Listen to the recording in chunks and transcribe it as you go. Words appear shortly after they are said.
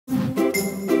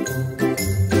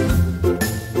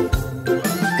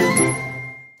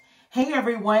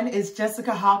everyone, it's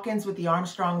Jessica Hawkins with the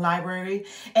Armstrong Library,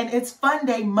 and it's Fun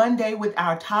Day Monday with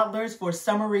our toddlers for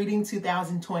Summer Reading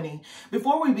 2020.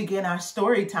 Before we begin our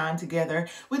story time together,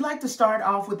 we'd like to start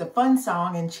off with a fun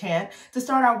song and chant to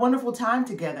start our wonderful time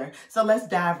together. So let's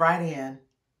dive right in.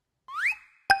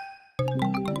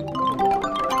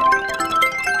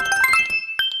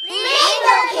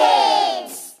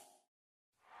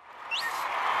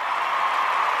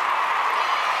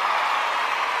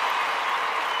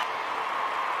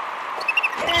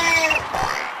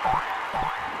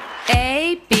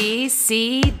 A, B,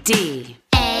 C, D.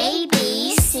 A,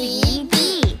 B, C,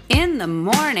 D. In the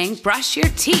morning, brush your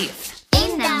teeth.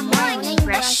 In the morning,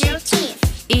 brush your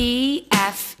teeth. E,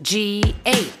 F, G,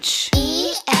 H.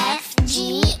 E, F,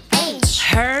 G, H.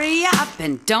 Hurry up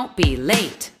and don't be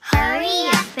late. Hurry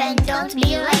up and don't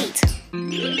be late.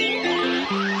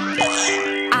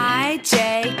 I,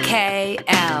 J, K,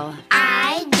 L.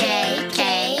 I, J,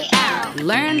 K, L.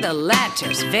 Learn the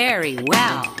letters very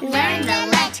well. Learn the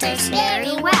letters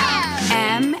very well.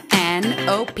 M, N,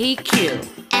 O, P, Q.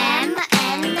 M,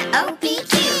 N, O, P,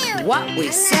 Q. What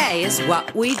we say is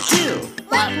what we do.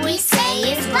 What we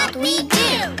say is what we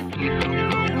do.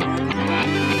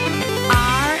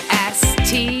 R, S,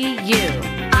 T, U.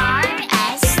 R,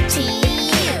 S, T,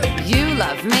 U. You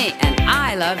love me and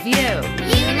I love you.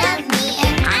 You love me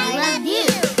and I love you.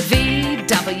 V,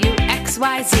 W, X,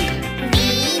 Y, Z.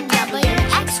 V, W,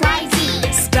 X, Y,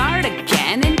 Z. Start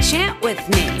again and chant with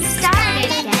me. Start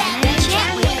again and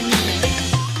chant with me.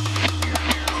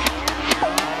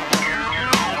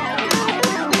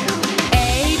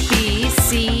 A, B,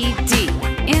 C, D.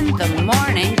 In the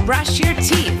morning, brush your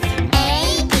teeth.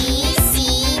 A, B,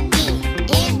 C, D.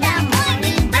 In the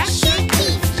morning, brush your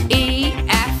teeth. E,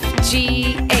 F,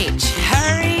 G, H.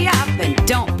 Hurry up and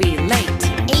don't be late.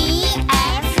 E,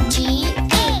 F, G,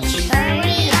 H.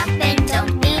 Hurry up and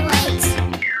don't be late.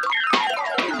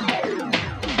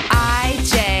 I,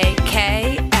 J,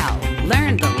 K, L.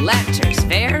 Learn the letters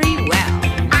very well.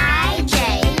 I, J,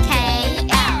 K,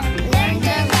 L. Learn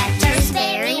the letters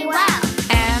very well.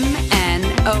 M, N,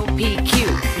 O, P, Q.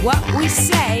 What we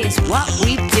say is what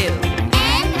we do.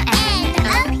 M, N,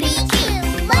 O, P, Q.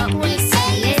 What we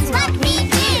say is what we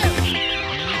do.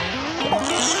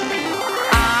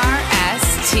 R, S,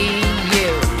 T, U.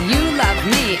 You love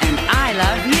me and I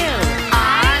love you.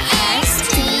 R, S,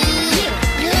 T, U.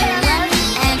 You love me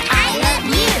and I love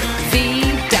you. V,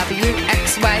 W, X,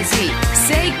 Y, Z.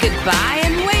 Say goodbye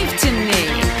and wave to me.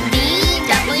 V,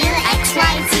 W, X,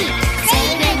 Y, Z. Say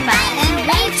goodbye and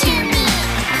wave to me.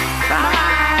 Bye.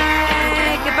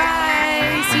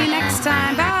 Goodbye. See you next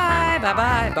time. Bye. Bye.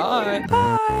 Bye. Bye.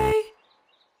 Bye.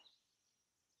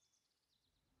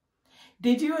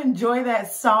 Did you enjoy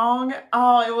that song?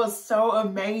 Oh, it was so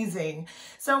amazing.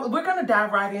 So we're going to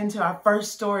dive right into our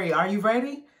first story. Are you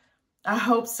ready? I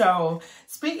hope so.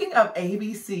 Speaking of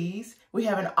ABCs, we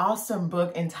have an awesome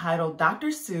book entitled Dr.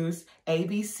 Seuss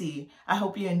ABC. I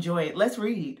hope you enjoy it. Let's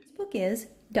read. This book is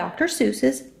Dr.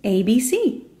 Seuss's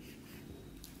ABC.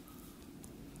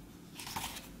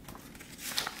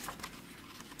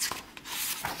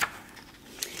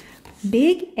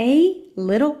 Big A,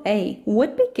 little a.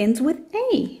 What begins with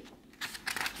A?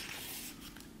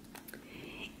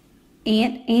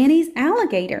 Aunt Annie's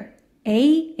alligator.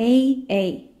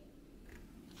 A.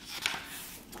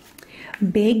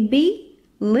 Big B,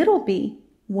 little b.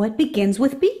 What begins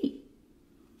with B?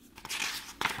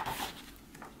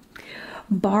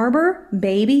 Barber,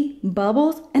 baby,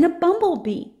 bubbles, and a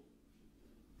bumblebee.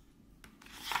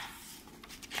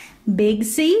 Big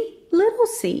C, little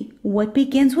c. What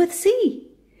begins with C?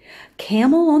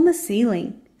 Camel on the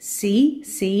ceiling. C.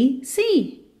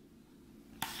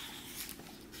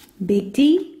 Big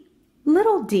D,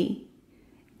 little d.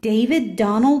 David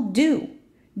Donald do.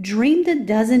 Dreamed a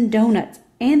dozen donuts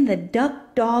and the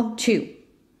duck dog too.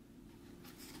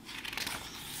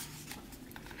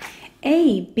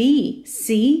 A, B,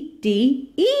 C,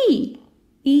 D, E.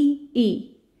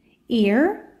 E.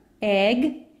 Ear,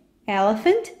 egg,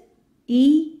 elephant,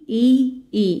 E.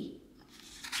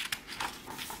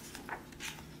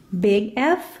 Big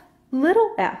F,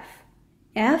 little f.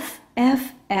 F.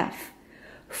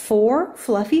 4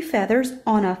 fluffy feathers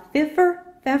on a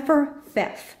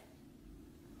feff.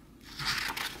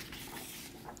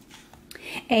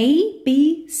 A,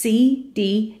 B, C,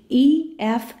 D, E,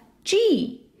 F,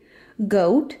 G.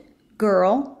 Goat,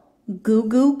 girl,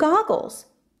 goo goggles.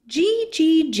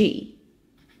 G.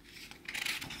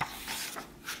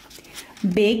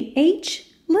 Big H,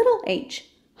 little h.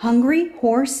 Hungry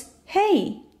horse,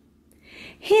 hay.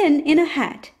 Hen in a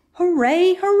hat.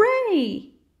 Hooray!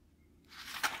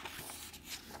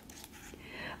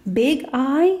 Big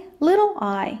I, little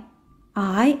I.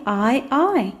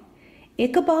 I.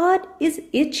 Ichabod is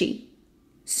itchy.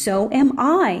 So am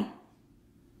I.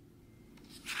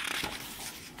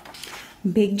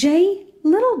 Big J,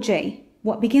 little J.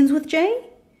 What begins with J?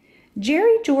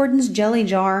 Jerry Jordan's jelly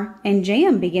jar and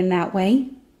jam begin that way.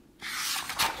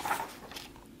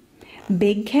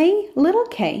 Big K, little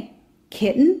K.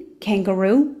 Kitten,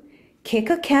 kangaroo. Kick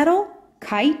a kettle,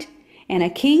 kite, and a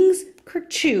king's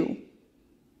kerchoo.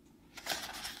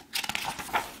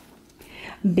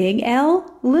 Big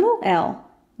L, little L.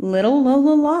 Little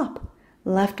Lola Lop.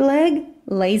 Left leg,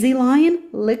 lazy lion,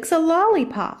 licks a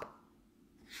lollipop.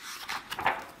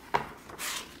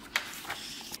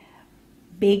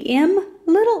 Big M,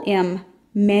 little M.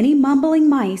 Many mumbling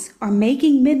mice are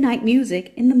making midnight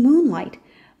music in the moonlight.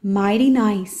 Mighty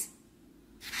nice.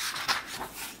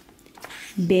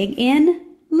 Big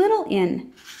N, little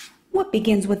N. What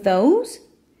begins with those?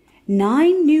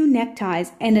 9 new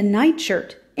neckties and a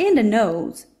nightshirt and a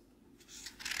nose.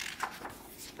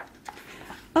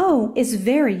 O is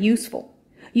very useful.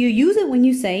 You use it when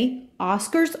you say,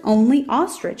 Oscar's only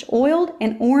ostrich oiled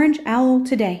an orange owl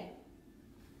today.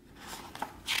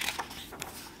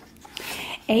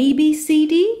 A, B, C,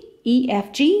 D, E,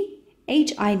 F, G,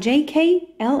 H, I, J,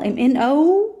 K, L, M, N,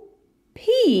 O,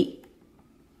 P.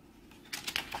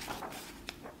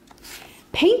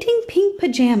 Painting pink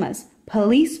pajamas,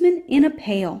 policeman in a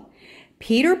pail.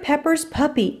 Peter Pepper's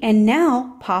puppy, and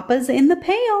now Papa's in the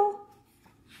pail.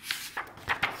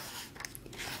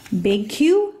 Big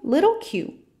Q, little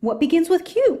Q. What begins with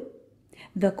Q?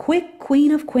 The quick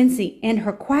Queen of Quincy and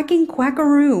her quacking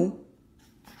quackaroo.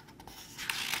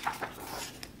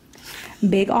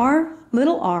 Big R,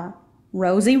 little R.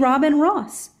 Rosie Robin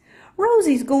Ross.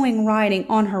 Rosie's going riding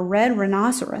on her red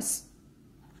rhinoceros.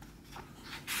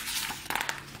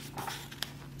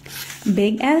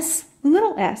 Big S,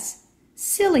 little S.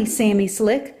 Silly Sammy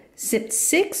Slick sipped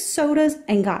 6 sodas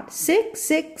and got sick.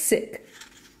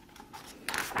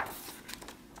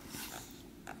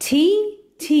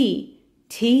 T.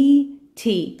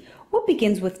 What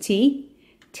begins with T?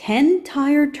 10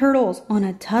 tired turtles on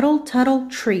a tuttle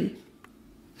tree.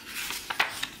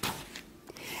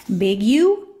 Big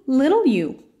U, little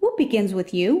U. What begins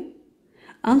with U?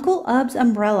 Uncle Ub's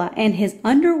umbrella and his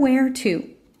underwear too.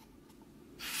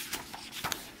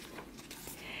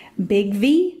 Big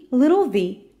V, little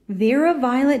V. Vera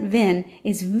Violet Vin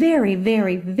is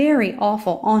very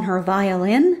awful on her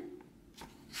violin.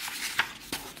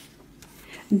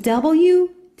 W.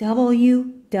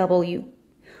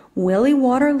 Willie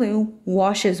Waterloo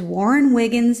washes Warren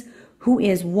Wiggins, who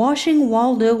is washing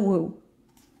Waldo Woo.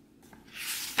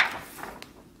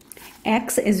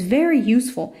 X is very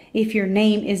useful if your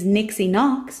name is Nixie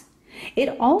Knox.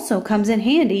 It also comes in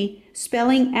handy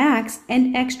spelling axe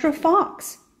and extra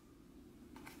fox.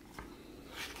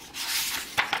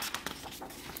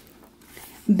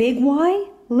 Big Y,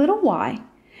 little y.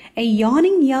 A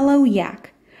yawning yellow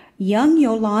yak. Young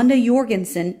Yolanda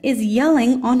Jorgensen is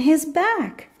yelling on his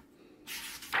back.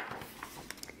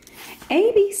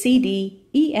 A, B, C, D,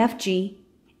 E, F, G,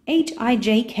 H, I,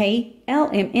 J, K, L,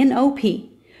 M, N, O,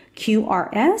 P, Q, R,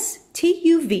 S, T,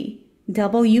 U, V,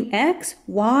 W, X,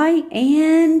 Y,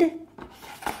 and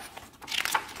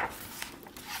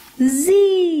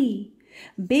Z.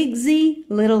 Big Z,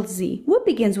 little z. What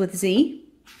begins with Z?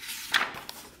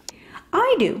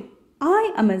 I do.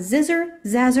 I am a zizzer,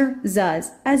 zazzer,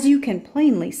 zuzz, as you can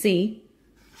plainly see.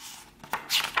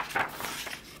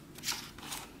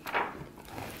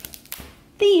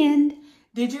 The end.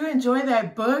 Did you enjoy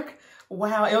that book?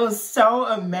 Wow, it was so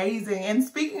amazing. And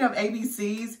speaking of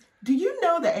ABCs, do you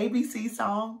know the ABC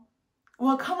song?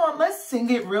 Well, come on, let's sing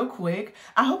it real quick.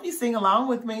 I hope you sing along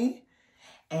with me.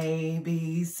 A,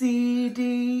 B, C,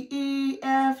 D, E,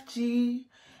 F, G,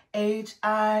 H,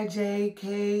 I, J,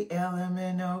 K, L, M,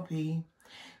 N, O, P,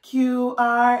 Q,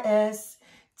 R, S,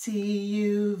 T,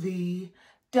 U, V,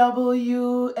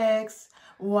 W, X,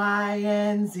 Y,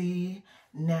 and Z.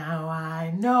 Now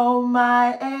I know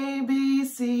my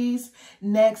ABCs.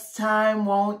 Next time,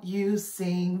 won't you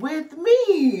sing with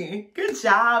me? Good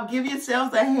job. Give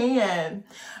yourselves a hand.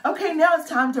 Okay, now it's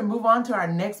time to move on to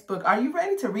our next book. Are you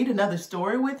ready to read another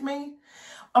story with me?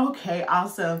 Okay,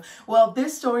 awesome. Well,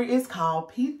 this story is called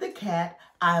Pete the Cat,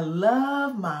 I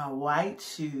Love My White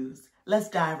Shoes. Let's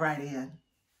dive right in.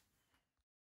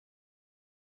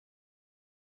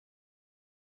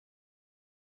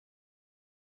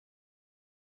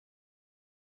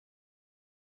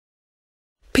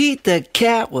 Pete the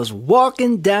cat was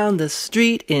walking down the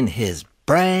street in his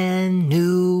brand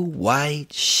new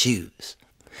white shoes.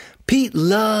 Pete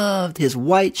loved his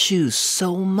white shoes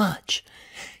so much.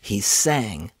 he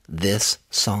sang this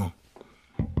song.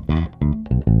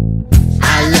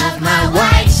 I love my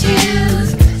white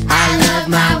shoes. I love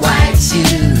my white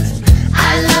shoes.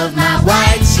 I love my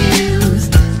white shoes.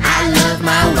 I love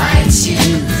my white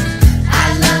shoes.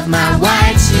 I love my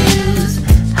white shoes.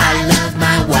 I love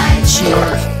my white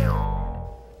shoes.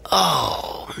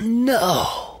 Oh,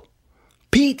 no.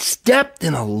 Pete stepped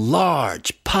in a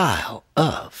large pile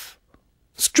of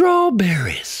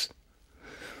strawberries.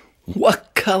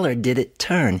 What color did it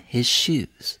turn his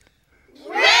shoes?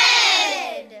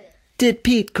 Red! Did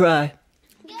Pete cry?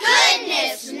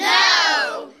 Goodness,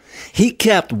 no! He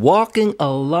kept walking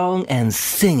along and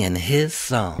singing his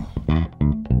song.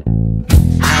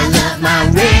 I love my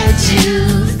red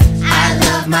shoes. I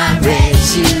love my red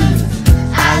shoes.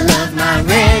 I love my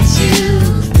red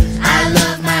shoes. I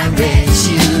love my red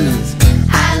shoes.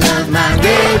 I love my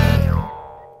red.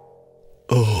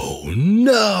 Oh,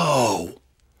 no!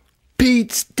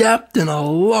 Pete stepped in a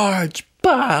large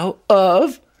pile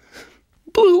of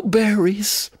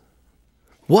blueberries.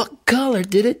 What color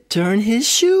did it turn his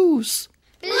shoes?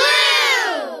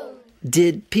 Blue!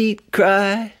 Did Pete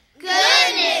cry?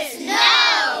 Goodness,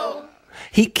 no!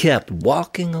 He kept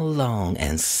walking along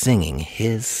and singing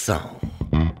his song.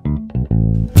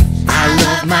 I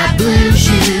love my blue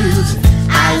shoes.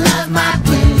 I love my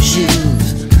blue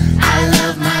shoes. I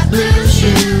love my blue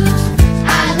shoes.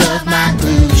 I love my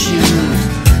blue shoes.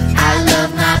 I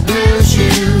love my blue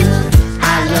shoes.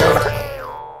 I love.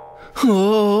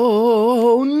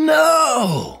 Oh,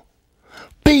 no!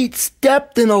 Pete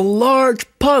stepped in a large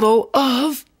puddle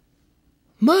of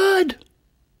mud.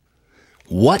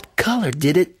 What color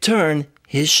did it turn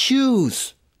his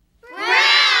shoes?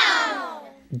 Brown!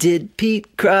 Did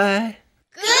Pete cry?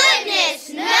 Goodness,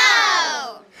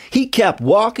 no! He kept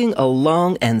walking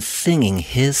along and singing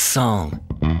his song.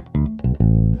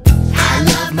 I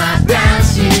love my brown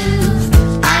shoes.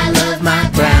 I love my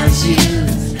brown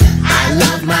shoes. I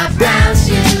love my brown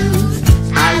shoes.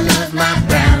 I love my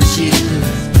brown shoes.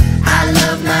 I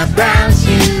love my brown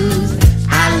shoes.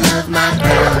 I love my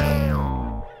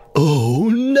brown. Oh,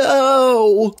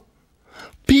 no!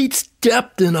 Pete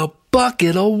stepped in a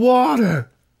bucket of water.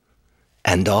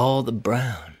 And all the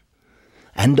brown,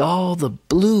 and all the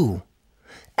blue,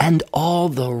 and all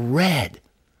the red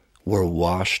were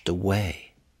washed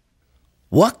away.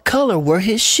 What color were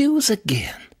his shoes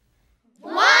again?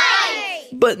 White!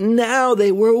 But now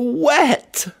they were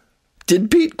wet. Did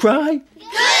Pete cry?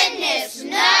 Goodness,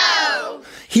 no!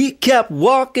 He kept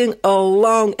walking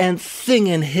along and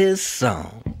singing his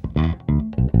song.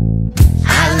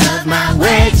 I love my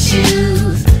wet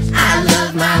shoes. I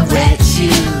love my wet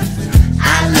shoes.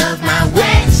 I love my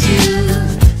wet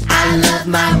shoes. I love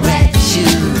my wet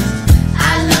shoes.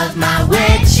 I love my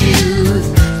wet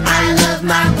shoes. I love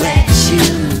my wet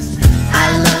shoes.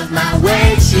 I love my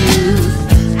wet shoes.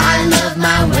 I love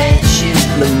my wet shoes.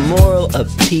 The moral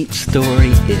of Pete's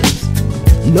story is,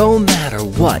 no matter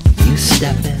what you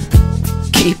step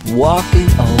in, keep walking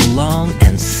along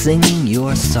and singing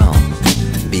your song,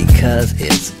 because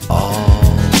it's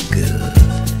all good.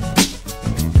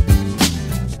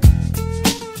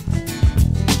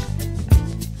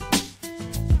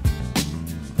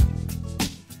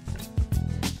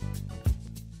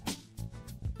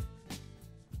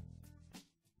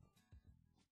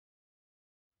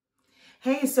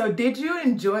 Hey, so did you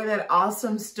enjoy that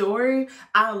awesome story?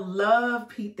 I love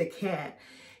Pete the cat.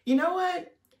 You know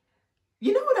what?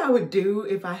 You know what I would do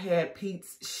if I had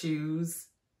Pete's shoes?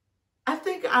 I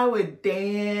think I would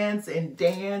dance and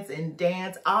dance and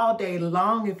dance all day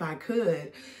long if I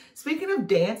could. Speaking of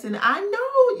dancing, I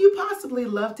know you possibly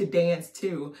love to dance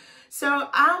too. So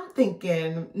I'm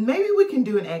thinking maybe we can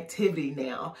do an activity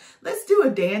now. Let's do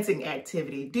a dancing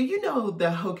activity. Do you know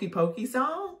the Hokey Pokey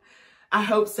song? I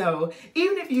hope so.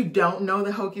 Even if you don't know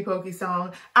the Hokey Pokey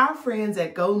song, our friends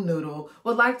at Go Noodle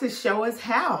would like to show us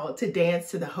how to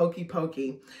dance to the Hokey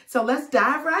Pokey. So let's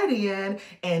dive right in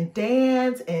and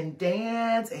dance and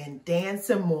dance and dance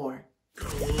some more.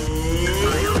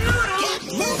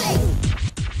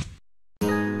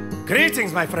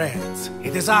 Greetings, my friends.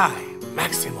 It is I,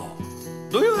 Maximo.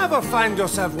 Do you ever find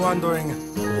yourself wondering,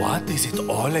 what is it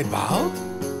all about?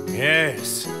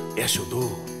 Yes, yes you do.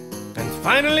 And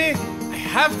finally, I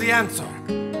have the answer.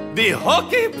 The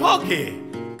Hokey Pokey.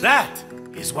 That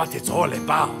is what it's all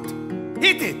about.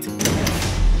 Hit it!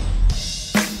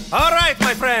 All right,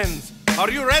 my friends. Are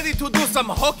you ready to do some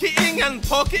hokeying and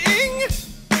pokeying?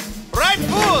 Right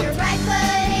foot! Your right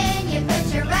foot in, you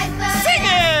put your right foot Sing in.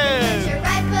 it! Put your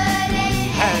right foot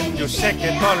in And you shake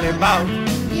it all about.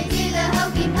 You do the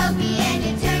hokey pokey and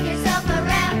you turn yourself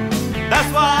around.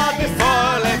 That's what it's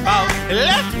all about.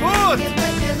 Left foot! You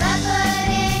put your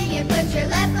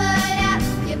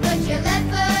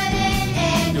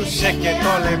shake it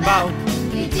all about.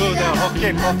 You do the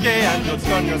hokey pokey and you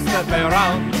turn yourself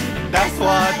around. That's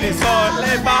what it's all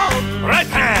about. Right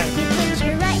hand. You put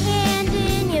your right hand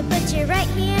in, you put your right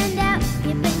hand out.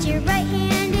 You put your right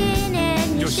hand in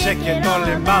and you shake it all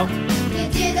about. You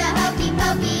do the hokey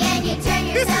pokey and you turn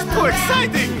This yourself is too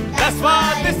exciting. That's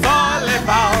what it's all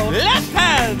about. Left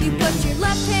hand. You put your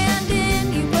left hand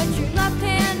in, you put your left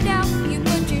hand out. You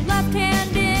put your left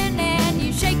hand in and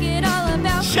you shake it all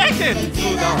about. Shake it. You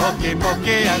do the hokey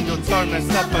pokey and you turn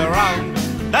yourself around.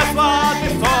 That's what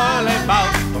it's all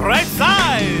about. Right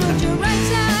side. Put your right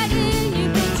side in, you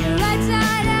put your right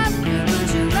side out. You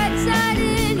put your right side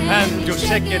in And you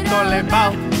shake it all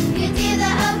about. You do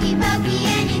the hokey pokey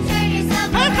and you turn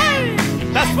yourself Hey, around.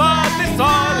 hey. That's what it's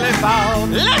all about.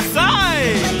 Left Put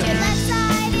side. your left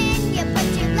side in, you put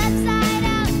your left side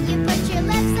out. You put your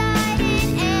left side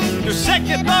in and You shake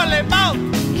it all about.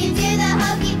 You do the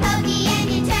hokey pokey and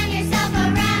you turn yourself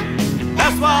around.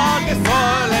 That's what it's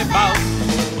all about.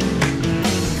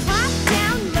 Clap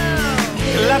down low.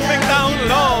 Clapping down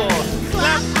low.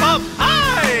 Clap up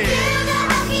high. Do the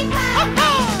hokey pokey.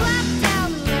 Clap down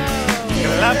low.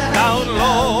 Clap down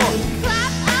low.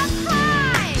 Clap up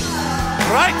high.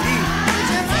 Righty. Put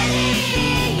your right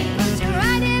in, you put your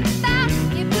right hip out.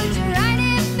 You put your right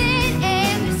hip in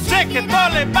and you Shake it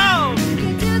all about.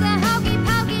 You do the hokey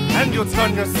pokey And you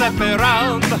turn yourself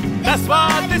around. That's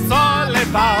what it's all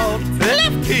about.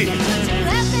 Lefty. Put your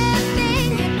left hip in,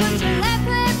 you put your left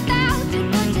hip out. You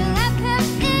put your left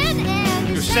hip in and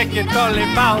You shake it all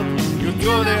about. You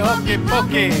do the hokey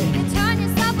pokey. You turn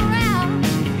yourself around.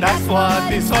 That's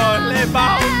what it's all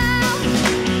about.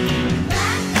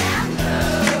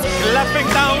 Clapping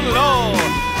down low.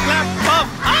 Clap up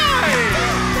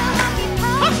high.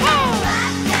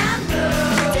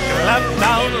 Clap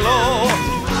down low.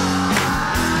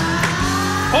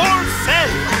 Whole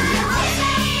self.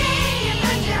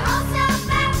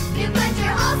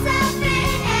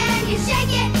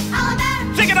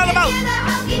 Shake it all about.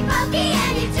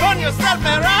 Turn yourself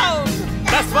around.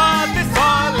 That's what it's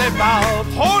all about.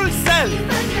 Whole self.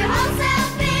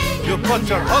 You put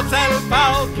your whole self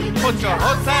out. You put your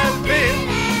whole self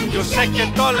in. You shake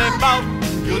it all about.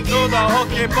 You do the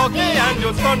hokey pokey and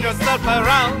you turn yourself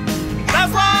around.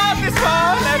 That's what it's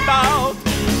all about.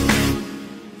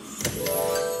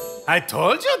 I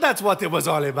told you that's what it was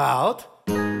all about.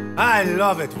 I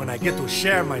love it when I get to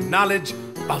share my knowledge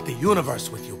about the universe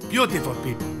with you beautiful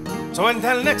people. So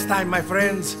until next time, my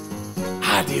friends,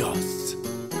 adios.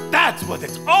 That's what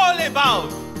it's all about.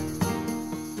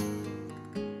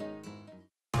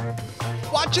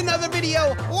 Watch another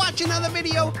video, watch another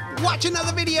video, watch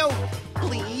another video,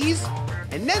 please.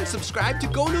 And then subscribe to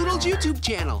Go Noodle's YouTube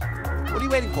channel. What are you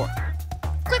waiting for?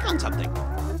 Click on something.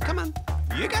 Come on,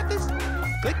 you got this.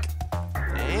 Click.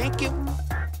 Thank you.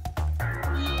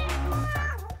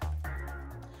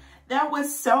 That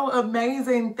was so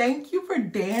amazing. Thank you for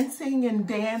dancing and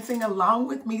dancing along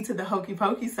with me to the Hokey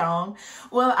Pokey song.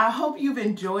 Well, I hope you've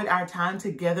enjoyed our time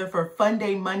together for Fun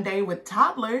Day Monday with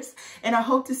Toddlers. And I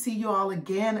hope to see you all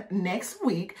again next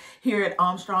week here at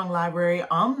Armstrong Library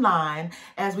online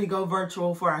as we go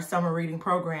virtual for our summer reading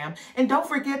program. And don't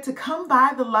forget to come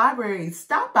by the library.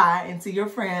 Stop by and see your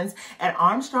friends at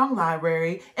Armstrong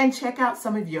Library and check out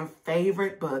some of your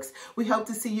favorite books. We hope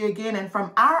to see you again. And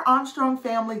from our Armstrong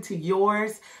family to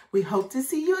yours, we hope to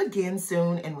see you again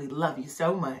soon, and we love you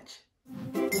so much.